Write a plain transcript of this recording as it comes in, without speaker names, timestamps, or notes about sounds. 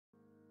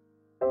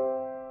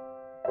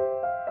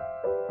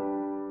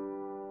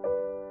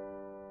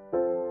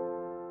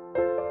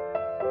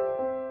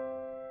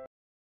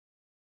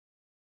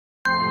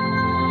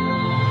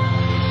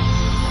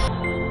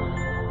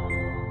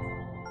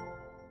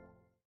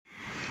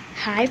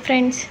Hi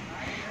friends,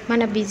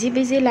 మన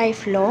busy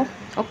లైఫ్లో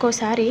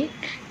ఒక్కోసారి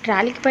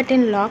ట్రాలీకి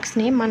పెట్టిన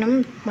లాక్స్ని మనం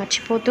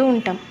మర్చిపోతూ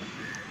ఉంటాం.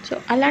 సో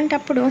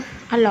అలాంటప్పుడు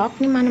ఆ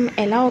లాక్ని మనం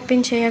ఎలా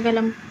ఓపెన్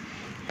చేయగలం?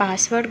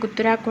 పాస్వర్డ్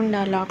గుర్తు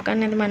రాకుండా లాక్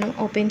అనేది మనం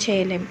ఓపెన్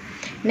చేయలేం.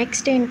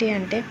 నెక్స్ట్ ఏంటి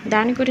అంటే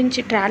దాని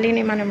గురించి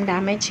ట్రాలీని మనం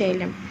డ్యామేజ్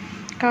చేయలేం.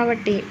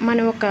 కాబట్టి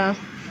మనం ఒక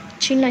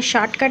చిన్న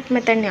షార్ట్కట్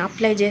మెథడ్ని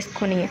అప్లై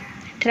చేసుకొని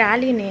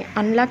ట్రాలీని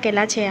అన్లాక్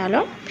ఎలా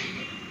చేయాలో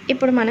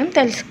ఇప్పుడు మనం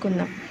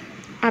తెలుసుకుందాం.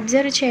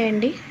 అబ్జర్వ్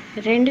చేయండి,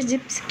 2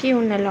 జిప్స్కి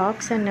ఉన్న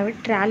లాక్స్ అన్నవి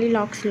ట్రాలీ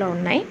లాక్స్లో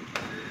ఉన్నాయి.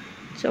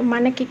 సో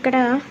మనకి ఇక్కడ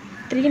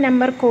 3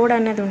 నెంబర్ కోడ్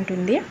అన్నది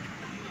ఉంటుంది.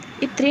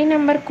 ఈ 3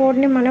 నెంబర్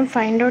కోడ్ని మనం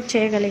ఫైండ్ అవుట్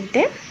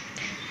చేయగలిగితే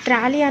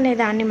ట్రాలీ అనే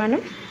దాన్ని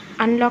మనం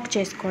అన్లాక్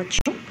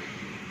చేసుకోవచ్చు.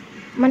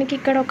 మనకి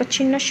ఇక్కడ ఒక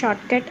చిన్న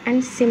షార్ట్కట్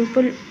అండ్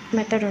సింపుల్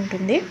మెథడ్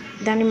ఉంటుంది,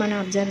 దాన్ని మనం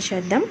అబ్జర్వ్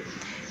చేద్దాం.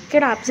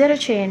 ఇక్కడ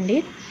అబ్జర్వ్ చేయండి,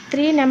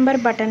 3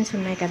 నెంబర్ బటన్స్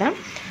ఉన్నాయి కదా,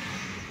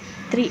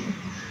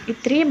 ఈ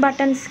 3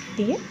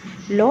 బటన్స్కి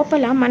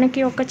లోపల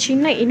మనకి ఒక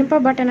చిన్న ఇనుప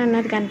బటన్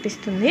అన్నది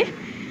కనిపిస్తుంది.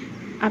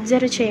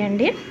 అబ్జర్వ్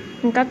చేయండి,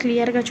 ఇంకా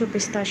క్లియర్గా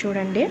చూపిస్తా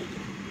చూడండి.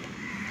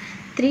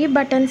 3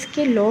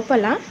 బటన్స్కి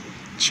లోపల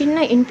చిన్న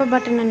ఇనుప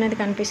బటన్ అన్నది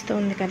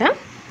కనిపిస్తుంది కదా.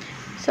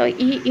 సో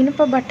ఈ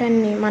ఇనుప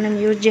బటన్ని మనం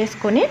యూజ్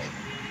చేసుకొని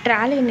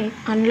ట్రాలీని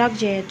అన్లాక్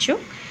చేయొచ్చు.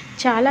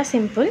 చాలా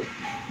సింపుల్,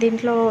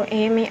 దీంట్లో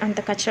ఏమీ అంత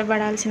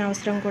కష్టపడాల్సిన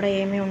అవసరం కూడా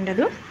ఏమీ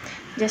ఉండదు.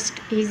 జస్ట్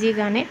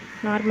ఈజీగానే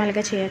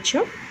నార్మల్గా చేయొచ్చు.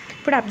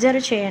 ఇప్పుడు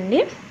అబ్జర్వ్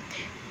చేయండి,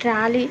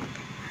 ట్రాలీ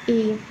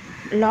ఈ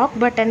లాక్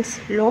బటన్స్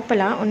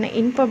లోపల ఉన్న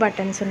ఇనుప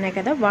బటన్స్ ఉన్నాయి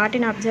కదా,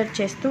 వాటిని అబ్జర్వ్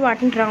చేస్తూ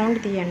వాటిని రౌండ్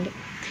తీయండి.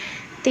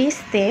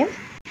 తీస్తే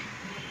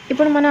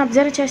ఇప్పుడు మనం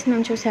అబ్జర్వ్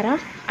చేస్తున్నాం చూసారా,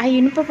 ఆ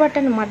ఇనుప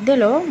బటన్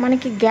మధ్యలో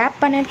మనకి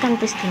గ్యాప్ అనేది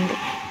కనిపిస్తుంది.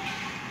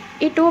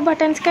 ఈ 2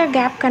 బటన్స్కి ఆ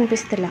గ్యాప్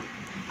కనిపిస్తలా,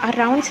 ఆ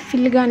రౌండ్స్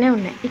ఫిల్గానే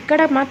ఉన్నాయి.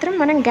 ఇక్కడ మాత్రం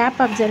మనం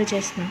గ్యాప్ అబ్జర్వ్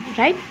చేస్తున్నాం,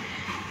 రైట్?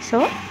 సో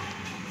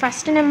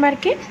ఫస్ట్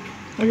నెంబర్కి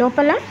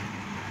లోపల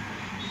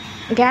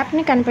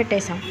గ్యాప్ని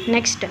కనిపెట్టేసాం.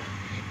 నెక్స్ట్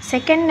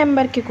సెకండ్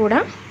నెంబర్కి కూడా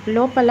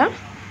లోపల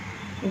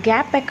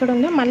గ్యాప్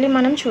ఎక్కడుందో మళ్ళీ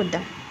మనం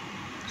చూద్దాం.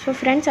 సో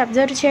ఫ్రెండ్స్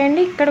అబ్జర్వ్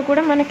చేయండి, ఇక్కడ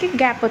కూడా మనకి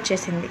గ్యాప్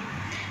వచ్చేసింది.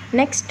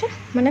 నెక్స్ట్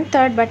మనం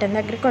థర్డ్ బటన్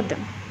దగ్గరికి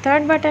వద్దాం.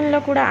 థర్డ్ బటన్లో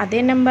కూడా అదే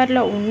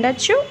నెంబర్లో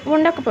ఉండొచ్చు,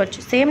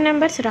 ఉండకపోవచ్చు, సేమ్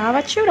నెంబర్స్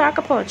రావచ్చు,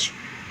 రాకపోవచ్చు.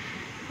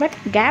 బట్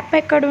గ్యాప్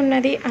ఎక్కడ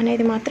ఉన్నది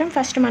అనేది మాత్రం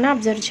ఫస్ట్ మనం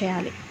అబ్జర్వ్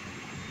చేయాలి.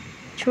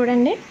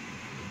 చూడండి,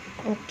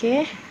 ఓకే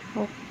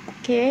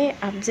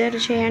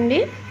అబ్జర్వ్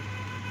చేయండి.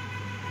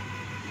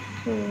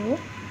 సో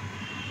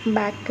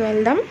బ్యాక్కి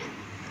వెళ్దాం,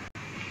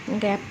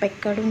 గ్యాప్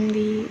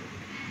ఎక్కడుంది?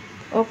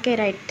 ఓకే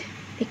రైట్,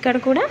 ఇక్కడ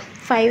కూడా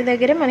 5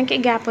 దగ్గరే మనకి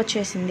గ్యాప్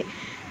వచ్చేసింది.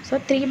 సో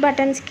 3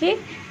 బటన్స్కి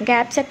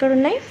గ్యాప్స్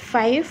ఎక్కడున్నాయి?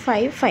 5,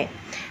 5, 5.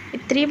 ఈ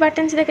 3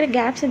 బటన్స్ దగ్గర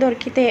గ్యాప్స్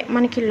దొరికితే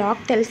మనకి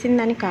లాక్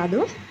తెలిసిందని కాదు,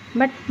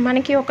 బట్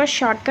మనకి ఒక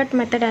షార్ట్కట్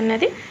మెథడ్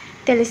అన్నది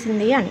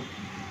తెలిసింది అని.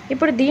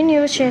 ఇప్పుడు దీన్ని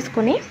యూజ్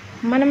చేసుకొని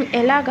మనం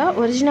ఎలాగా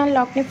ఒరిజినల్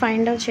లాక్ని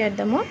ఫైండ్ అవుట్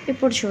చేద్దామో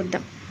ఇప్పుడు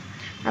చూద్దాం.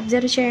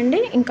 అబ్జర్వ్ చేయండి,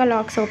 ఇంకా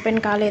లాక్స్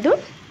ఓపెన్ కాలేదు.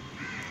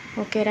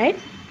 ఓకే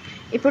రైట్,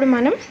 ఇప్పుడు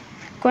మనం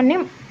కొన్ని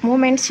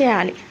మూమెంట్స్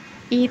చేయాలి.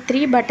 ఈ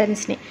 3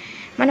 బటన్స్ని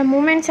మన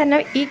మూమెంట్స్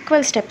అన్నవి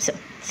ఈక్వల్ స్టెప్స్.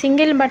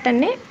 సింగిల్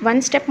బటన్ని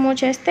 1 స్టెప్ మూవ్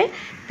చేస్తే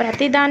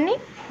ప్రతిదాన్ని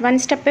 1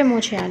 స్టెప్పే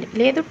మూవ్ చేయాలి,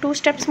 లేదు 2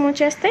 స్టెప్స్ మూవ్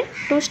చేస్తే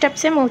 2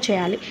 స్టెప్సే మూవ్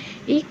చేయాలి.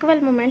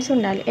 ఈక్వల్ మూమెంట్స్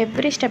ఉండాలి,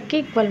 ఎవ్రీ స్టెప్కి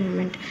ఈక్వల్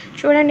మూమెంట్.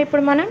 చూడండి,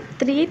 ఇప్పుడు మనం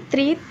 3,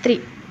 3, 3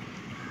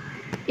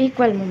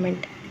 equal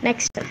moment.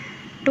 Next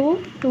 2,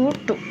 2,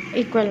 2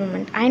 equal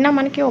moment, అయినా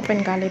మనకి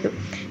ఓపెన్ కాలేదు.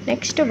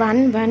 నెక్స్ట్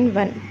 1, 1,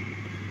 1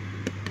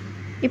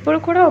 ఇప్పుడు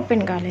కూడా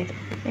ఓపెన్ కాలేదు.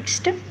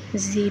 Next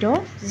 0,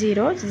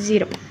 0,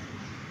 0.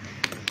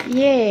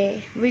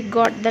 We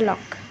got the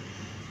lock.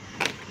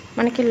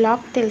 మనకి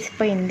లాక్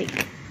తెలిసిపోయింది.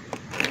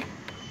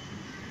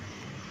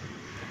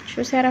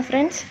 చూసారా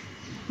ఫ్రెండ్స్,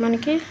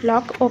 మనకి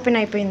లాక్ ఓపెన్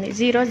అయిపోయింది.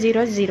 0,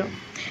 0, 0.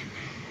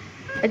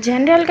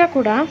 జనరల్గా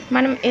కూడా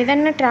మనం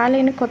ఏదైనా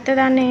ట్రాలీని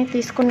కొత్తదాన్ని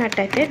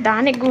తీసుకున్నట్టయితే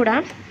దానికి కూడా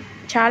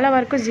చాలా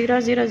వరకు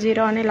 0, 0,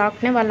 0 అనే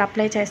లాక్ని వాళ్ళు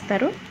అప్లై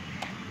చేస్తారు.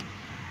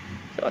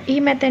 సో ఈ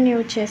మెథడ్ని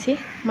యూజ్ చేసి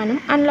మనం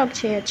అన్లాక్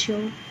చేయొచ్చు.